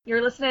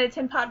You're listening to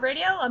Tin Pod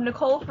Radio. I'm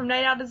Nicole from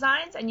Night Owl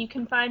Designs, and you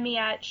can find me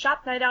at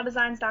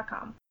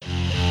shopnightowldesigns.com.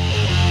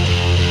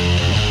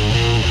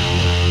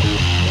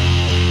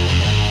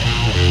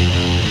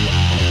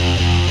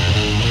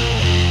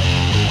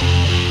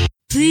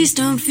 Please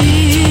don't fear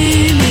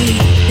me,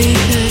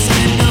 because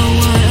I know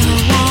what I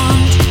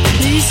want.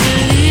 Please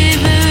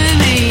deliver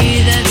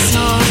me that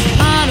soft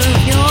part of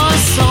your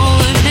soul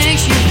that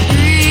makes you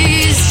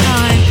freeze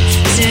time,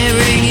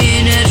 staring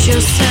in at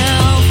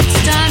yourself.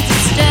 It's time to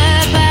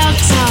step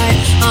outside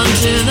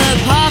onto the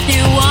path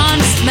you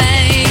once made.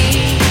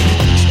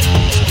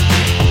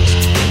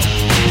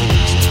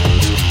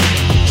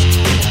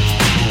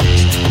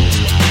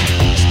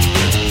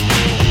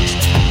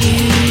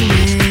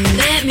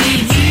 Let me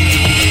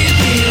keep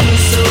you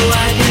so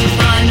I can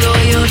find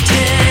all your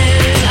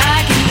tears.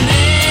 I can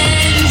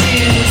mend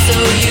you so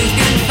you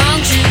can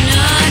function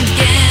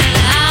again.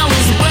 I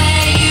was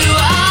where you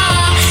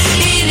are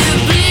in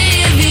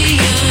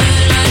oblivion.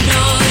 I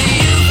know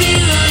you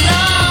feel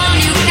alone.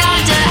 You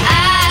got to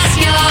ask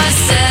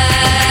yourself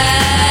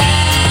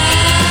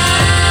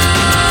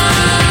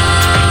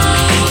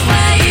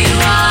where you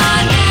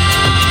are now.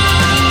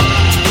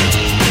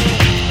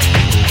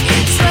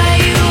 It's where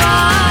you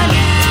are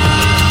now.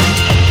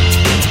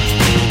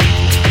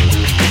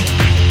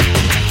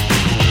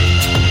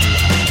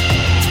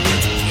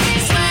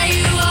 It's where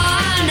you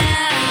are now.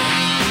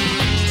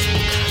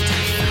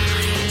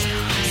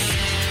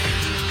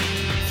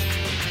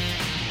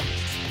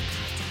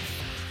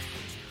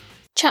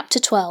 Chapter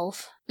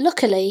 12.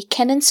 Luckily,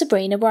 Ken and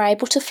Sabrina were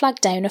able to flag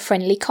down a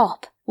friendly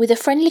cop, with a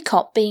friendly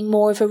cop being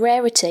more of a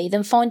rarity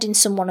than finding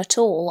someone at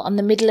all on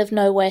the middle of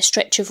nowhere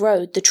stretch of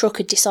road the truck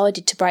had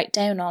decided to break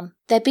down on.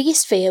 Their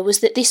biggest fear was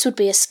that this would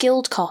be a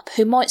skilled cop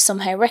who might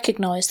somehow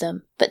recognise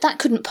them, but that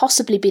couldn't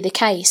possibly be the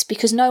case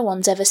because no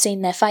one's ever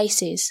seen their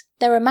faces.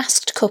 They're a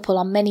masked couple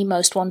on many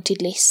most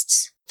wanted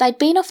lists. They'd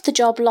been off the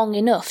job long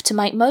enough to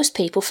make most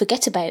people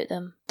forget about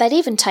them. They'd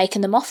even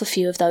taken them off a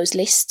few of those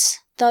lists.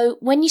 Though,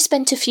 when you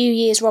spent a few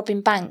years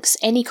robbing banks,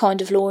 any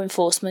kind of law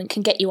enforcement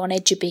can get you on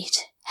edge a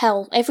bit.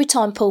 Hell, every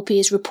time Pulpy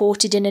is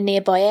reported in a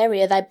nearby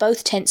area, they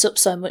both tense up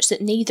so much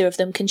that neither of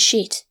them can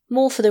shit.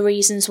 More for the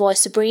reasons why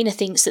Sabrina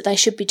thinks that they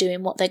should be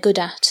doing what they're good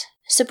at.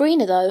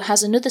 Sabrina, though,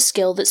 has another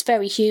skill that's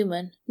very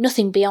human,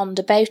 nothing beyond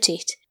about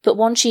it, but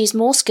one she is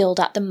more skilled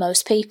at than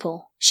most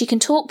people. She can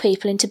talk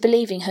people into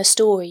believing her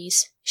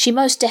stories. She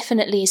most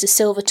definitely is a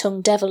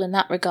silver-tongued devil in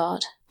that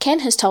regard. Ken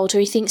has told her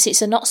he thinks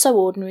it's a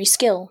not-so-ordinary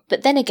skill,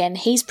 but then again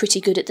he's pretty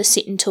good at the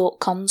sit-and-talk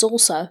cons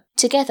also.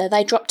 Together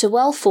they dropped a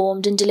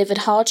well-formed and delivered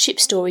hardship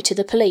story to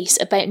the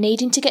police about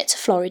needing to get to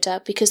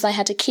Florida because they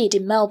had a kid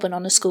in Melbourne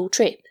on a school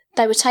trip.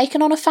 They were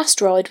taken on a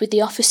fast ride with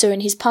the officer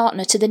and his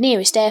partner to the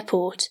nearest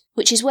airport,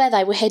 which is where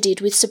they were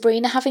headed, with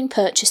Sabrina having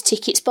purchased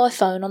tickets by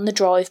phone on the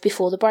drive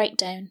before the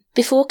breakdown.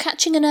 Before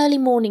catching an early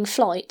morning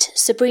flight,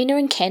 Sabrina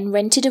and Ken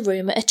rented a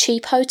room at a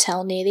cheap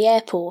hotel near the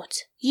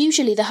airport.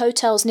 Usually the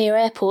hotels near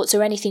airports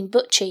are anything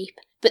but cheap,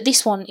 but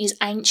this one is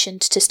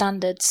ancient to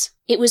standards.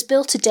 It was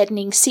built a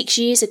deadening 6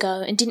 years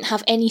ago and didn't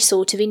have any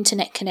sort of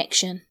internet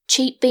connection.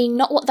 Cheap being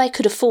not what they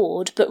could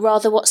afford, but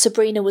rather what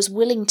Sabrina was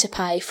willing to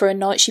pay for a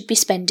night she'd be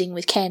spending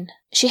with Ken.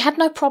 She had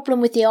no problem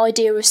with the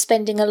idea of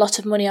spending a lot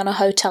of money on a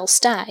hotel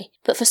stay,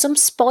 but for some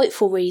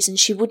spiteful reason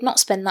she would not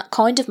spend that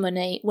kind of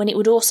money when it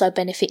would also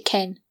benefit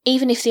Ken,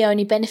 even if the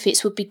only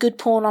benefits would be good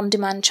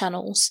porn-on-demand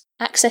channels,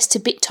 access to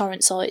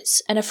BitTorrent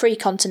sites, and a free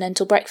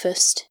continental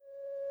breakfast.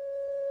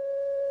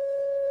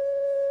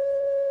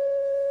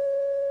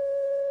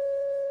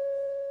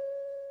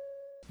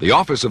 The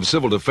Office of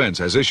Civil Defense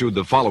has issued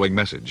the following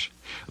message.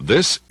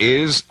 This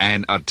is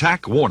an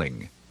attack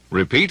warning.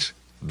 Repeat,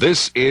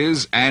 this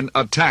is an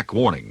attack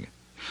warning.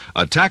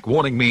 Attack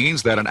warning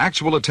means that an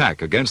actual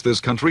attack against this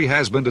country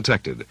has been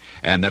detected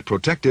and that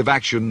protective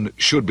action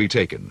should be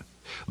taken.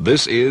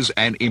 This is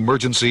an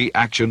emergency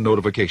action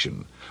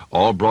notification.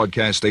 All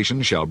broadcast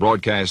stations shall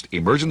broadcast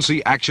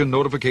emergency action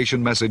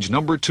notification message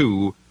number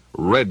 2,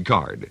 red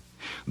card.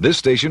 This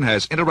station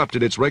has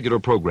interrupted its regular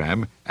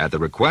program at the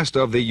request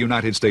of the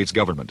United States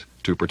government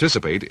to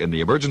participate in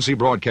the emergency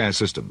broadcast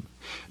system.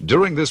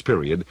 During this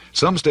period,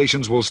 some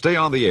stations will stay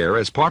on the air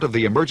as part of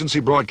the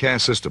emergency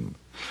broadcast system.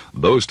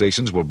 Those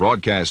stations will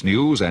broadcast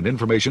news and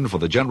information for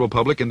the general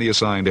public in the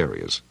assigned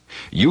areas.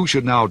 You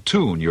should now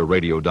tune your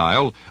radio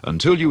dial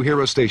until you hear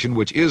a station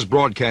which is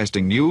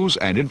broadcasting news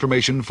and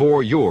information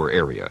for your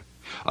area.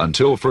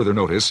 Until further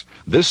notice,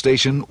 this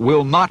station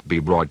will not be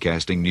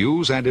broadcasting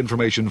news and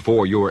information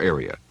for your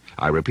area.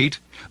 I repeat,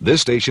 this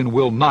station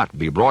will not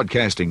be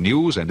broadcasting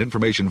news and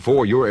information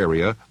for your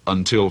area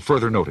until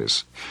further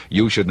notice.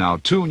 You should now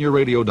tune your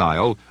radio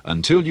dial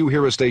until you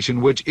hear a station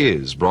which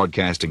is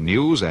broadcasting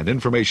news and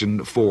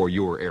information for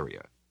your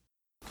area.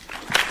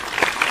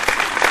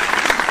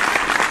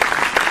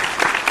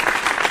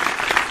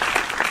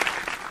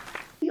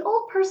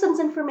 Persons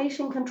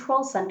Information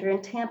Control Center in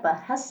Tampa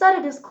has said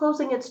it is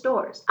closing its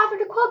doors. After,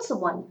 to quote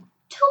someone,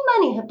 too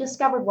many have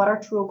discovered what our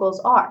true goals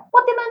are.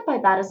 What they meant by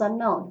that is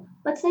unknown,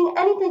 but saying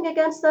anything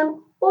against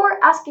them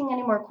or asking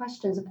any more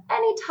questions of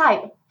any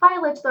type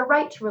violates their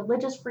right to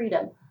religious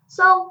freedom.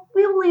 So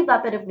we will leave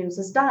that bit of news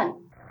as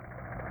done.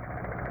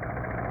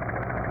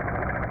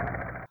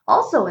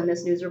 Also in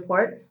this news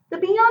report, the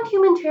Beyond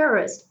Human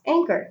terrorist,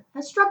 Anchor,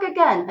 has struck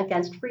again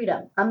against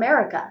Freedom,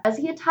 America, as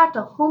he attacked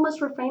a homeless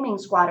reframing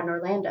squad in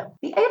Orlando.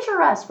 The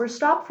HRS were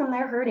stopped from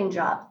their herding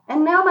job,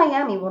 and now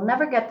Miami will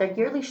never get their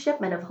yearly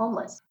shipment of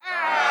homeless.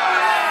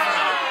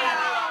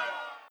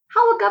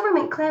 How a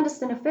government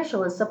clandestine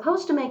official is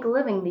supposed to make a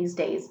living these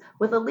days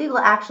with illegal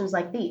actions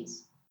like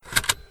these.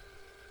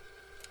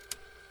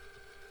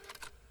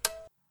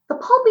 The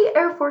Pulpy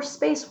Air Force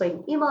Space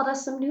Wing emailed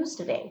us some news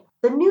today.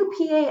 The new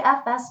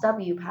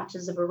PAFSW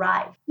patches have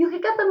arrived. You can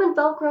get them in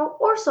Velcro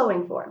or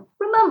sewing form.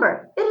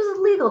 Remember, it is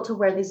illegal to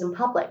wear these in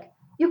public.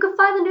 You can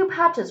find the new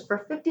patches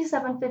for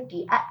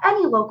 $57.50 at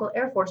any local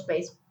Air Force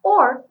base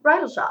or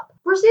bridal shop.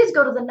 Proceeds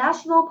go to the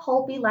National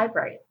Pulpy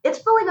Library. It's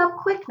filling up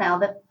quick now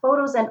that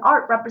photos and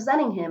art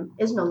representing him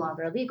is no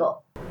longer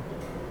illegal.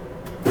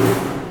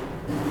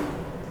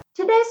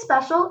 Today's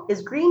special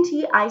is green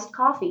tea iced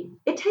coffee.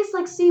 It tastes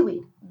like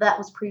seaweed that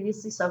was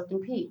previously soaked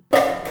in pee.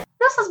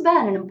 This has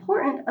been an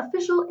important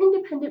official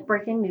independent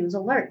breaking news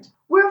alert.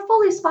 We're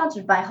fully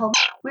sponsored by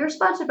We are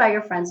sponsored by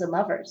your friends and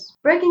lovers.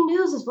 Breaking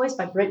news is voiced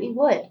by Brittany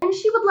Wood, and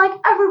she would like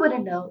everyone to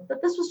know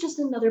that this was just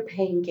another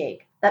paying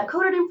gig. That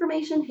coded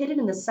information hidden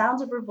in the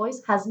sounds of her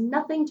voice has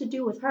nothing to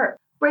do with her.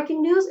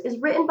 Breaking news is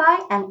written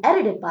by and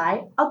edited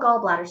by a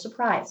gallbladder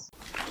surprise.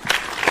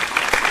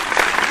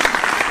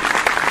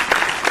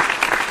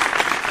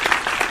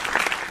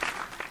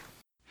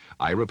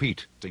 I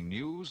repeat,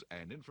 news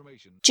and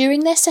information.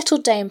 During their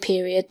settled down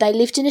period, they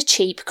lived in a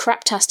cheap,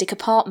 craptastic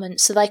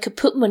apartment so they could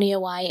put money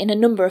away in a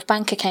number of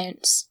bank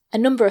accounts. A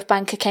number of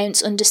bank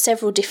accounts under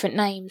several different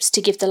names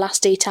to give the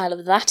last detail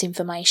of that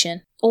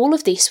information. All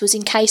of this was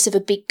in case of a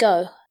big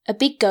go. A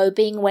big go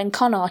being when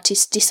con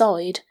artists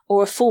decide,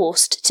 or are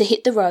forced, to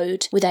hit the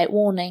road without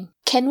warning.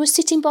 Ken was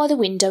sitting by the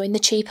window in the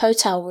cheap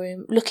hotel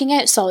room, looking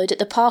outside at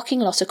the parking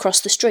lot across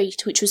the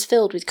street, which was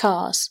filled with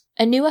cars.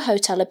 A newer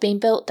hotel had been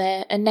built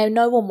there, and now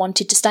no one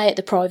wanted to stay at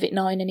the Private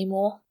 9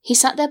 anymore. He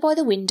sat there by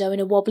the window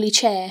in a wobbly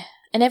chair,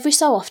 and every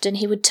so often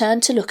he would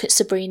turn to look at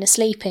Sabrina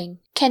sleeping.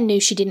 Ken knew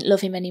she didn't love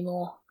him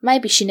anymore.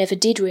 Maybe she never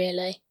did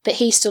really, but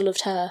he still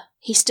loved her.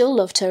 He still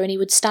loved her, and he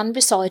would stand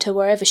beside her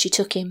wherever she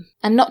took him.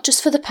 And not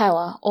just for the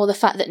power, or the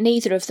fact that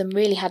neither of them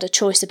really had a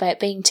choice about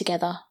being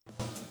together.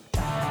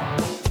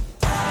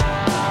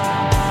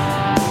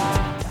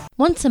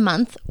 Once a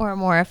month, or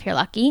more if you're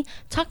lucky,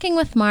 Talking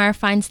with Mar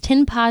finds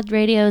Tin Pod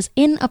Radio's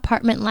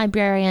in-apartment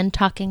librarian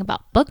talking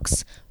about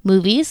books,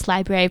 movies,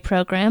 library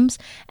programs,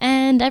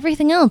 and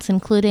everything else,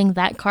 including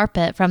that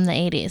carpet from the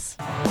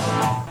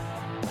 80s.